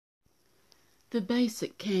The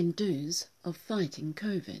basic can-dos of fighting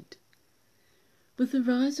COVID. With the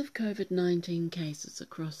rise of COVID-19 cases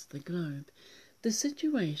across the globe, the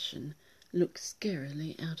situation looks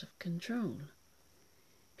scarily out of control.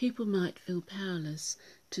 People might feel powerless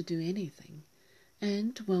to do anything,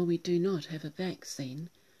 and while we do not have a vaccine,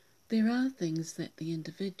 there are things that the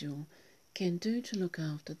individual can do to look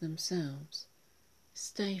after themselves.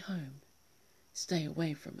 Stay home. Stay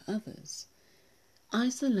away from others.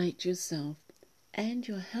 Isolate yourself and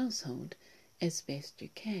your household as best you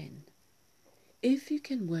can. If you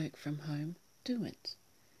can work from home, do it.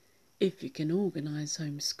 If you can organise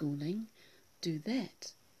homeschooling, do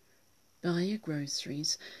that. Buy your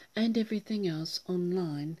groceries and everything else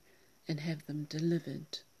online and have them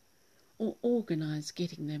delivered, or organise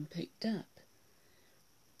getting them picked up.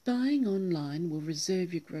 Buying online will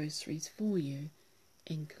reserve your groceries for you,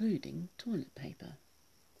 including toilet paper.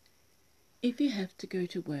 If you have to go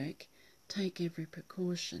to work, take every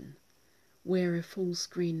precaution. Wear a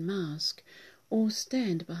full-screen mask or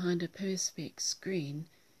stand behind a perspex screen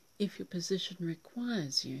if your position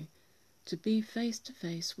requires you to be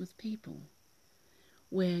face-to-face with people.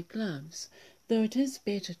 Wear gloves, though it is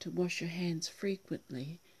better to wash your hands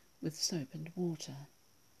frequently with soap and water.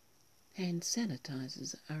 Hand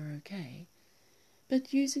sanitizers are okay,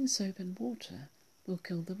 but using soap and water will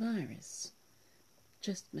kill the virus.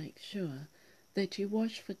 Just make sure that you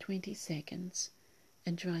wash for 20 seconds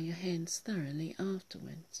and dry your hands thoroughly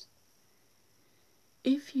afterwards.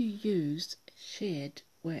 If you use shared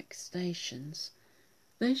workstations,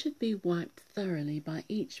 they should be wiped thoroughly by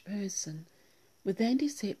each person with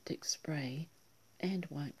antiseptic spray and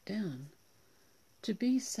wiped down. To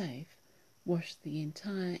be safe, wash the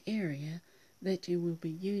entire area that you will be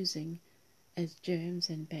using, as germs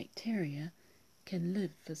and bacteria can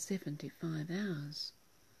live for 75 hours.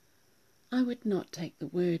 I would not take the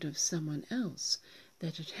word of someone else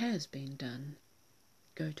that it has been done.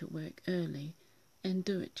 Go to work early and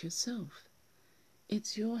do it yourself.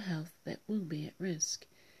 It's your health that will be at risk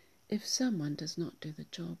if someone does not do the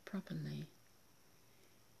job properly.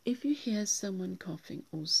 If you hear someone coughing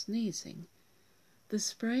or sneezing, the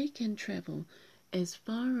spray can travel as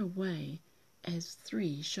far away as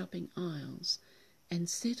 3 shopping aisles and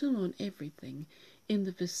settle on everything in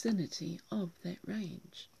the vicinity of that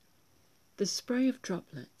range. The spray of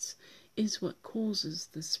droplets is what causes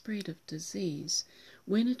the spread of disease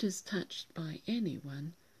when it is touched by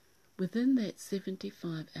anyone within that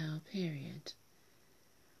 75-hour period.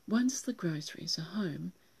 Once the groceries are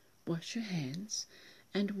home, wash your hands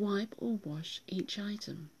and wipe or wash each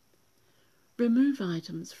item. Remove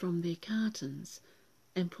items from their cartons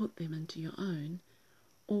and put them into your own,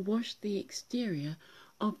 or wash the exterior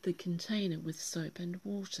of the container with soap and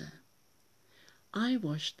water. I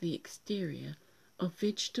washed the exterior of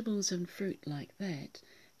vegetables and fruit like that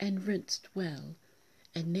and rinsed well,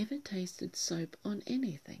 and never tasted soap on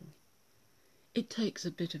anything. It takes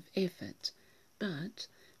a bit of effort, but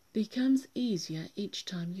becomes easier each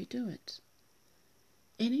time you do it.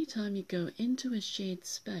 Any time you go into a shared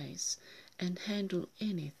space and handle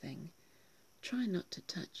anything, try not to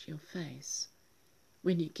touch your face.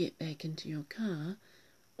 When you get back into your car,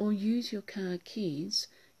 or use your car keys,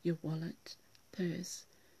 your wallet, purse,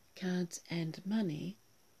 cards and money,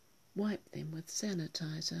 wipe them with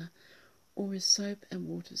sanitizer or a soap and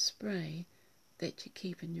water spray that you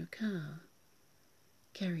keep in your car.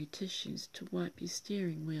 Carry tissues to wipe your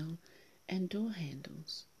steering wheel and door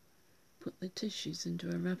handles. Put the tissues into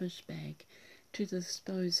a rubbish bag to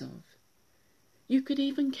dispose of. You could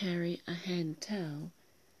even carry a hand towel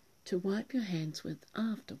to wipe your hands with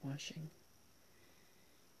after washing.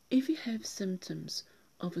 If you have symptoms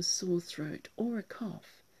of a sore throat or a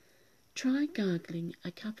cough, try gargling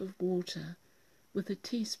a cup of water with a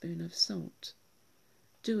teaspoon of salt.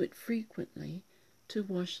 Do it frequently to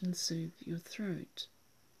wash and soothe your throat.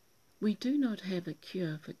 We do not have a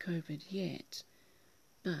cure for COVID yet,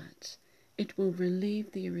 but it will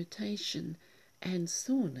relieve the irritation and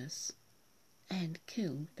soreness and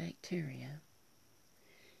kill bacteria.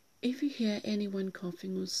 If you hear anyone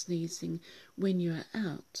coughing or sneezing when you are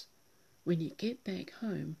out, when you get back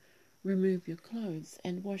home, remove your clothes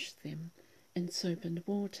and wash them in soap and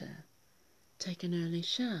water. Take an early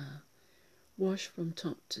shower. Wash from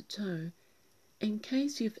top to toe in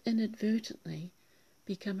case you've inadvertently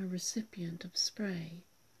become a recipient of spray.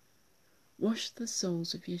 Wash the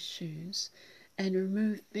soles of your shoes and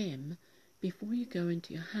remove them before you go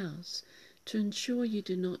into your house to ensure you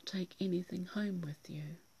do not take anything home with you.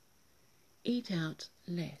 Eat out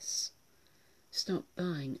less. Stop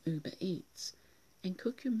buying Uber Eats and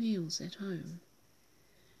cook your meals at home.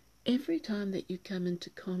 Every time that you come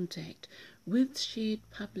into contact with shared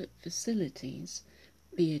public facilities,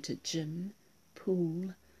 be it a gym,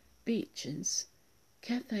 pool, beaches,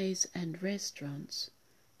 cafes and restaurants,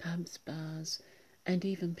 pubs, bars, and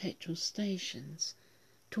even petrol stations,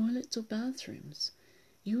 toilets or bathrooms,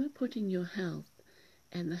 you are putting your health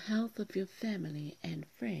and the health of your family and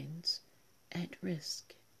friends at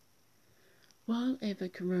risk. While ever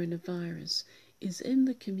coronavirus is in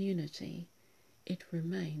the community, it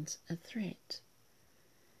remains a threat.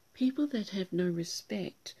 People that have no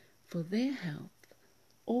respect for their health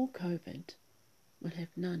or COVID will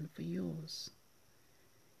have none for yours.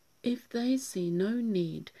 If they see no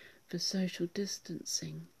need for social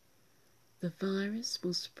distancing, the virus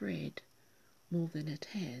will spread more than it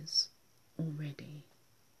has already.